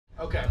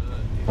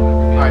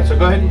Alright, so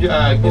go ahead and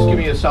just give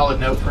me a solid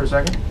note for a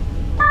second. Okay,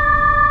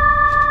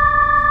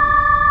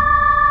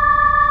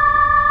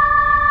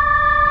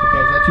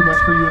 is that too much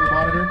for you in the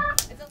monitor?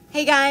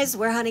 Hey guys,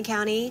 we're Huntington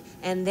County,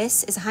 and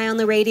this is High on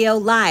the Radio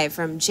live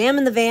from Jam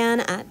in the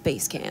Van at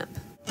Base Camp.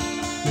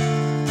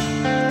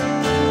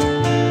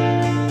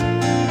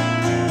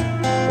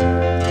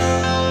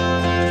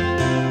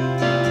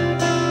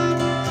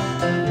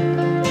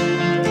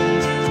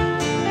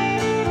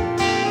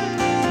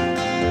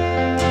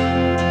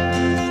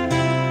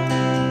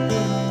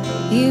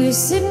 You were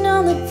sitting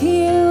on the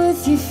pier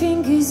with your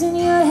fingers in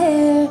your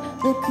hair,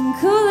 looking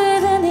cooler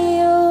than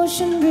the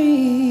ocean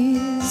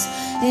breeze.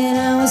 And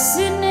I was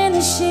sitting in the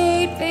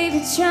shade,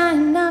 baby,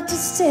 trying not to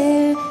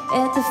stare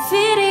at the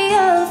fit of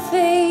your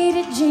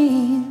faded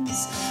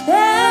jeans.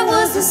 That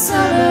was the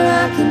summer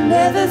I can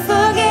never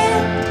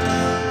forget.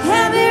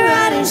 Had me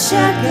riding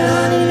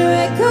shotgun in a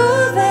red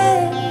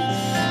Corvette.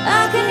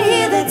 I can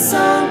hear that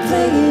song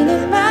playing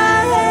in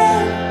my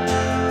head,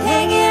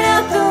 hanging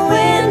out the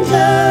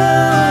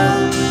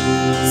window,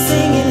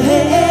 singing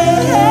hey, hey,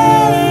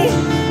 hey,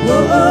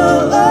 whoa,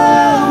 whoa,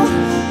 whoa.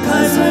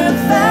 Cars were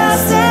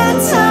fast and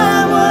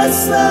time was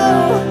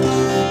slow.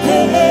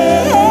 Hey,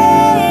 hey,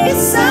 hey,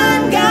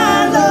 sun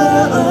got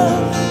low.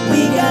 We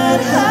got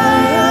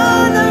high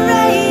on the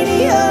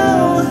radio.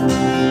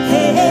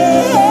 Hey,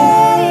 hey,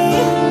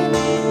 hey,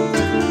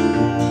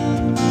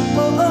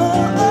 oh,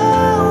 oh,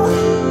 oh.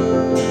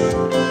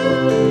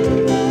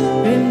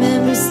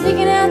 Remember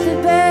sneaking out the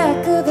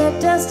back of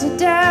that dusty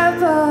dive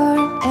bar,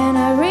 and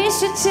I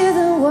raced you to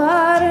the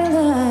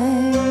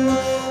waterline.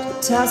 We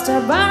tossed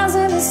our bottles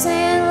in the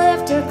sand,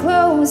 left our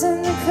clothes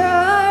in the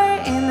car.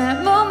 In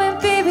that moment,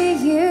 baby,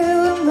 you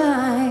were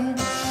mine.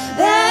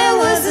 That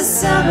was the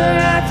summer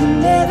I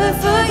can never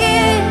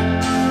forget.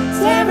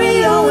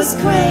 Stereo was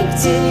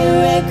cranked in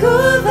your red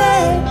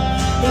Corvette.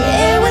 The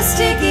air was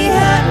sticky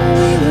hot and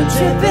we were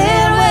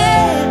dripping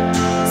wet,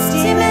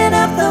 steaming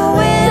up the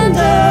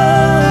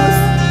windows,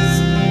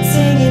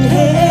 singing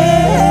hey,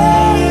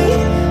 hey,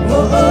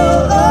 whoa,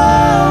 oh,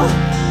 oh.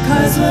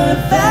 Cars were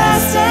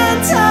fast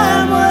and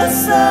time was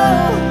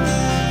slow.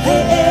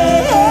 Hey,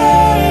 hey,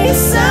 hey,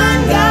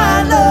 sun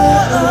got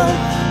low.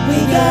 We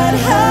got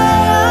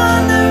high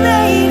on the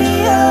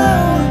radio.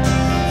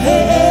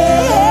 Hey,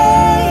 hey,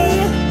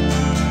 hey,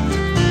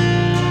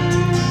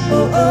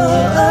 oh,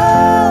 oh,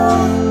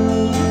 oh.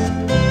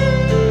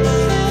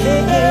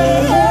 Hey, hey,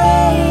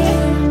 hey,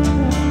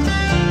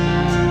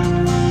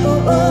 oh,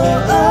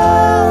 oh,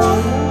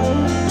 oh.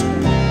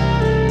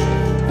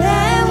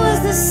 That was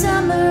the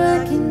summer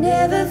I can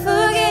never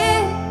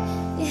forget.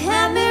 You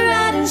had me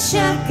riding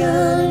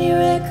shotgun in your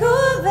red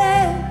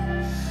Corvette.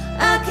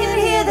 I can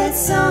hear that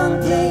song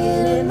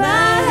playing in my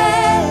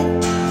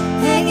head,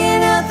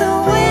 hanging out the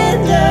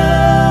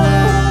window,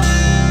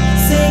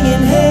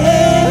 singing hey,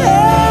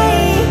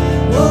 hey,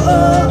 whoa,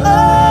 oh,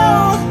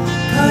 oh.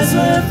 Cars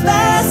were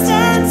fast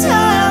and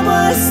time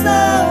was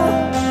slow.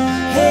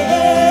 Hey,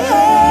 hey,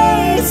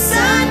 hey,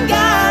 sun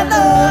got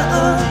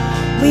low.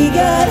 We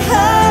got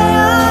high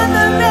on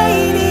the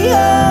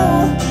radio.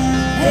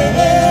 Hey,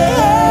 hey,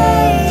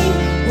 hey,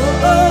 whoa,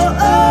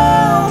 oh,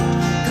 oh.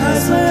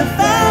 Cars were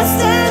fast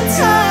and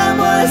time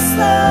was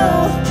slow.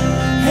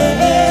 Hey,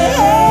 hey,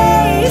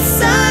 hey,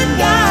 sun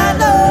got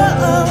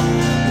low.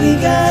 We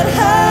got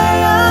high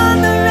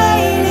on the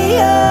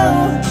radio.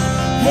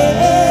 Hey,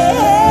 hey,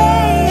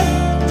 hey,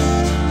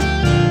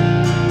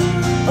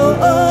 oh,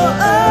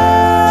 oh, oh.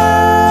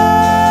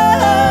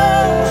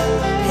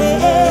 Hey,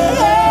 hey,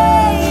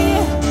 hey,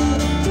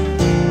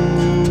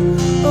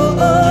 oh,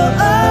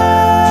 oh, oh.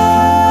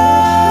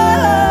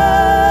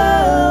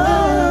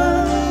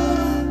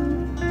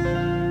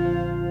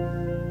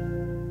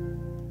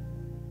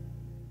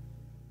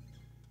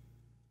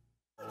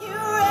 You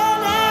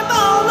ran and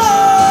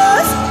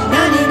ballers,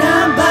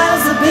 99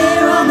 bottles of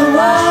beer on the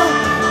wall,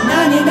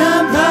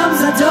 99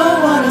 problems I don't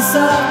wanna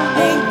solve.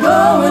 Ain't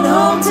going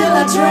home till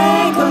I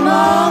drank them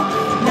all.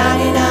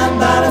 99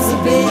 bottles of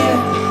beer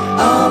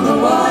on the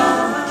wall.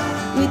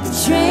 With the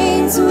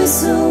train's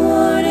whistle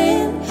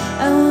warning,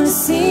 I wanna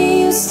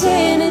see you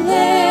standing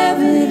there.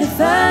 But if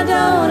I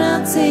don't,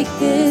 I'll take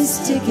this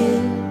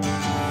ticket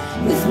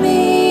with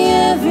me